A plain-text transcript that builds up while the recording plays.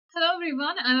Hello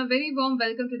everyone and a very warm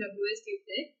welcome to WsCube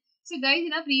Tech. So guys,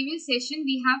 in our previous session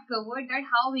we have covered that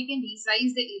how we can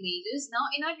resize the images. Now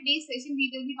in our today's session we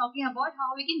will be talking about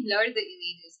how we can blur the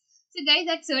images. So guys,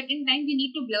 at certain times you need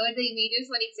to blur the images.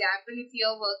 For example, if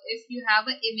you have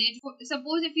an image,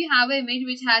 suppose if you have an image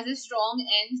which has a strong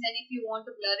ends, and if you want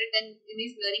to blur it, then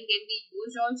image blurring can be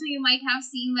used. Also, you might have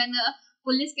seen when a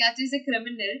police catches a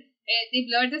criminal, they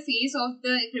blur the face of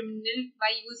the criminal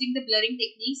by using the blurring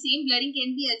technique. Same blurring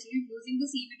can be achieved using the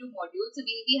CV2 module. So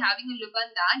we will be having a look on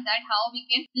that how we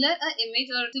can blur an image,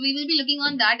 so we will be looking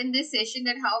on that in this session,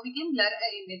 that how we can blur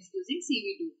an image using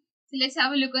CV2. So let's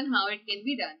have a look on how it can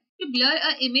be done. To blur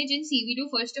an image in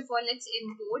CV2, first of all, let's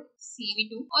import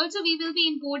CV2. Also, we will be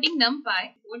importing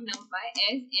NumPy. Import NumPy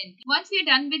as int. Once we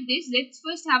are done with this, let's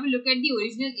first have a look at the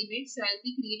original image. So I'll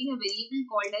be creating a variable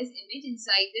called as image.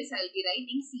 Inside this, I'll be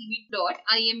writing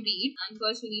cv.imread. And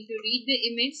first we need to read the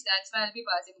image. That's why I'll be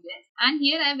passing this. And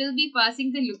here I will be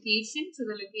passing the location. So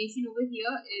the location over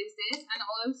here is this. And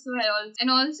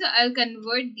also I'll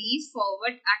convert these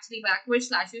backward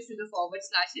slashes to the forward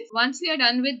slashes. Once we are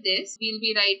done with this, we'll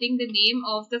be writing the name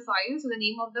of the file. So the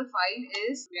name of the file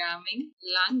is programming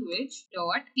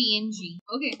language.png.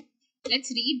 Okay, let's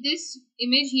read this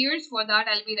image here. For that,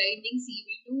 I'll be writing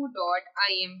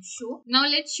cv2.imshow. Now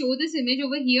let's show this image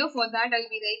over here. For that,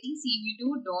 I'll be writing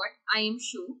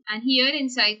cv2.imshow. And here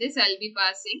inside this, I'll be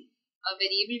passing a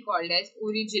variable called as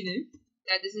original.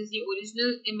 That this is the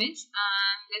original image,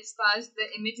 and let's pass the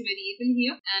image variable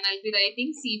here. And I'll be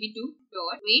writing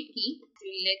cv2.wait key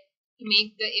to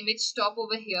make the image stop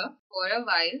over here for a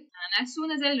while. And as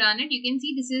soon as I'll run it, you can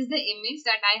see this is the image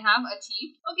that I have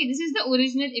achieved. Okay, this is the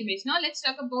original image. Now let's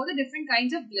talk about the different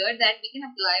kinds of blur that we can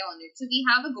apply on it. So we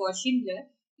have a Gaussian blur,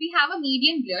 we have a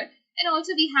median blur, and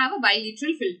also we have a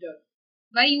bilateral filter.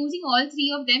 By using all three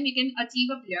of them, you can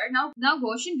achieve a blur. Now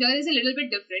Gaussian blur is a little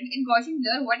bit different. In Gaussian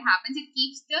blur, what happens, it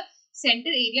keeps the center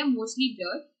area mostly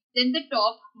blurred. Then the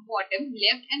top, bottom,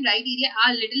 left and right area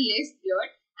are a little less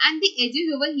blurred. And the edges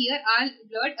over here are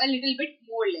blurred a little bit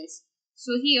more less.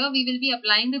 So here we will be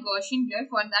applying the Gaussian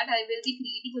blur. For that, I will be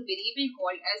creating a variable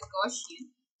called as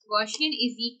Gaussian. Gaussian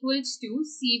is equals to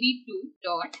cv2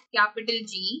 dot capital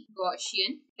G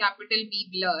Gaussian capital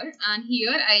B blur. And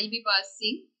here I will be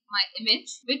passing my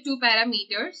image with two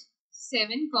parameters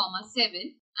 7, 7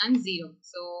 and 0.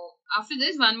 So after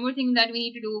this, one more thing that we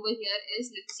need to do over here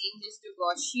is let's change this to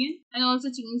Gaussian and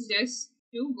also change this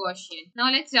to Gaussian. Now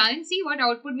let's run and see what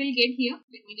output we'll get here.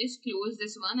 Let me just close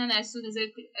this one, and as soon as I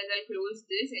close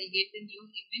this, I'll get the new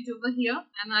image over here.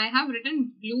 And I have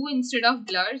written blue instead of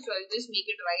blur, so I'll just make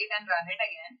it right and run it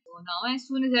again. So now as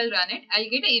soon as I'll run it,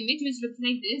 I'll get an image which looks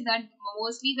like this. That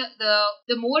mostly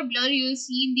the more blur you'll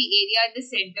see in the area at the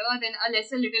center, then a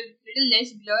little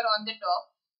less blur on the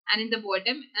top and in the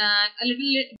bottom, and a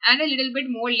little bit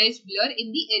more less blur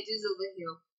in the edges over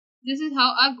here. This is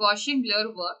how our Gaussian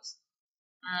blur works.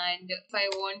 And if I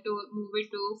want to move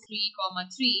it to 3, 3,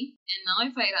 and now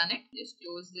if I run it, just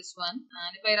close this one,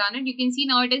 and if I run it, you can see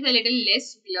now it is a little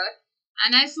less blur.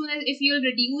 And as soon as if you'll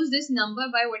reduce this number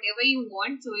by whatever you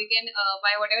want, so you can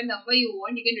by whatever number you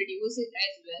want, you can reduce it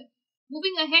as well.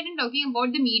 Moving ahead and talking about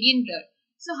the median blur.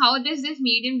 So how does this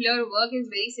median blur work is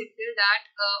very simple. That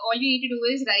all you need to do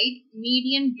is write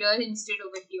median blur instead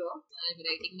over here. I'll be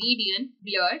writing median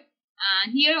blur.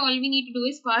 And here all we need to do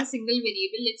is pass single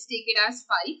variable. Let's take it as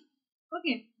 5.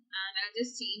 Okay. And I'll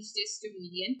just change this to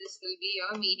median. This will be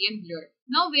your median blur.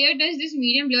 Now where does this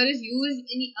median blur is used?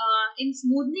 In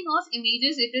smoothing of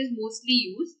images, it is mostly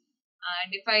used.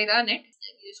 And if I run it,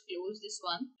 let me just close this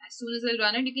one. As soon as I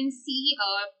run it, you can see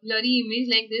a blurry image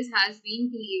like this has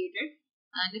been created.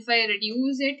 And if I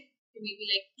reduce it to maybe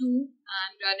like 2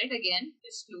 and run it again,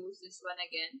 just close this one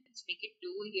again. Let's make it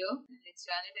 2 here and let's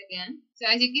run it again.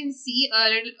 So as you can see, a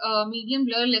little medium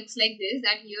blur looks like this,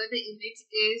 that here the image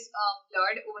is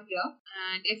blurred over here.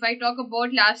 And if I talk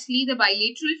about lastly the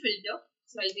bilateral filter,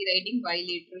 so I'll be writing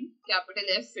bilateral capital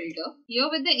F filter.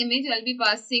 Here with the image, I'll be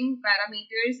passing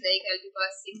parameters like I'll be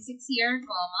passing 6 here,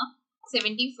 75,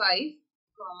 75,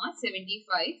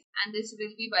 and this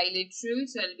will be bilateral,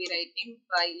 so I'll be writing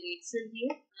bilateral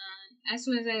here. And as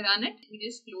soon as I run it, we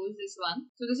just close this one.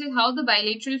 So this is how the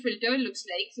bilateral filter looks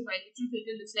like. So bilateral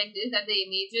filter looks like this, that the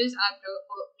images are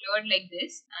blurred like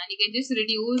this, and you can just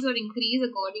reduce or increase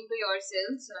according to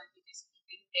yourself. So I'll be just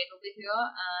keeping 10 over here,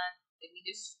 and let me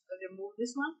just remove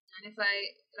this one. And if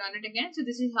I run it again, so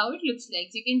this is how it looks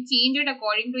like. So you can change it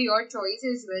according to your choice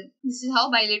as well. This is how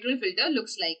bilateral filter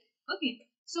looks like. Okay.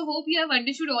 So hope you have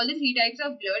understood all the 3 types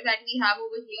of blur that we have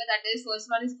over here. That is, first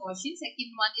one is Gaussian,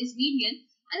 second one is median,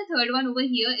 And the third one over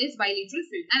here is bilateral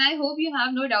filter. And I hope you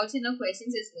have no doubts and no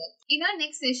questions as well. In our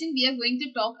next session, we are going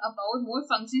to talk about more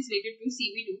functions related to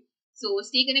CV2. So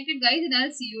stay connected guys, and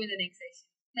I'll see you in the next session.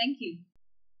 Thank you.